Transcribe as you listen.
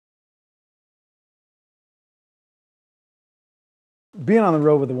being on the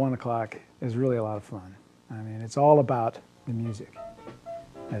road with the 1 o'clock is really a lot of fun. I mean, it's all about the music,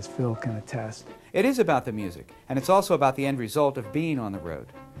 as Phil can attest. It is about the music, and it's also about the end result of being on the road.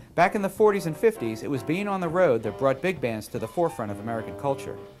 Back in the 40s and 50s, it was being on the road that brought big bands to the forefront of American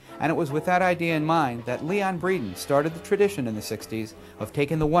culture. And it was with that idea in mind that Leon Breeden started the tradition in the 60s of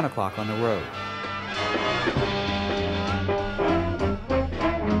taking the 1 o'clock on the road.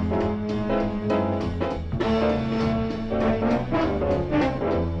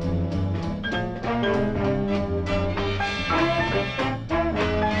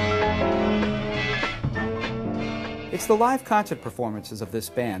 It's the live concert performances of this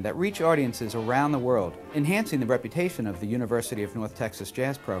band that reach audiences around the world, enhancing the reputation of the University of North Texas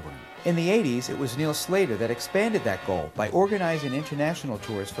Jazz Program. In the 80s, it was Neil Slater that expanded that goal by organizing international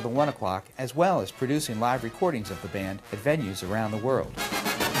tours for the 1 o'clock, as well as producing live recordings of the band at venues around the world.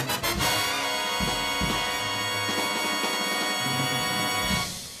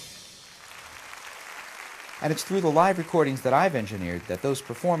 And it's through the live recordings that I've engineered that those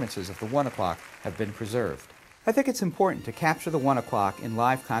performances of the 1 o'clock have been preserved. I think it's important to capture the 1 o'clock in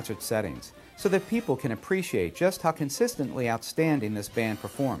live concert settings so that people can appreciate just how consistently outstanding this band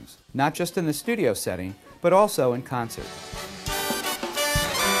performs, not just in the studio setting, but also in concert.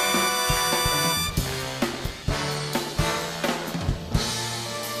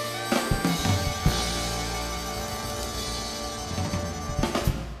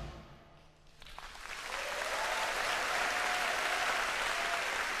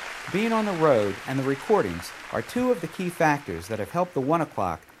 Being on the road and the recordings are two of the key factors that have helped the 1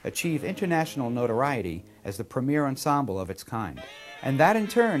 o'clock achieve international notoriety as the premier ensemble of its kind. And that in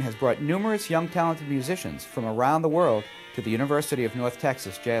turn has brought numerous young talented musicians from around the world to the University of North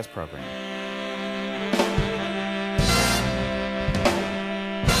Texas Jazz Program.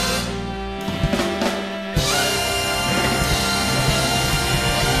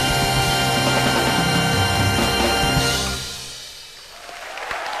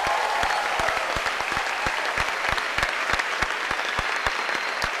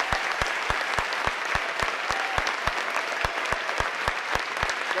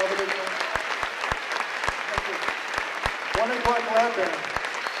 One o'clock Lab Band.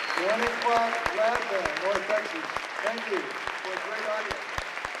 1 o'clock Lab Band, North Texas. Thank you for a great audience.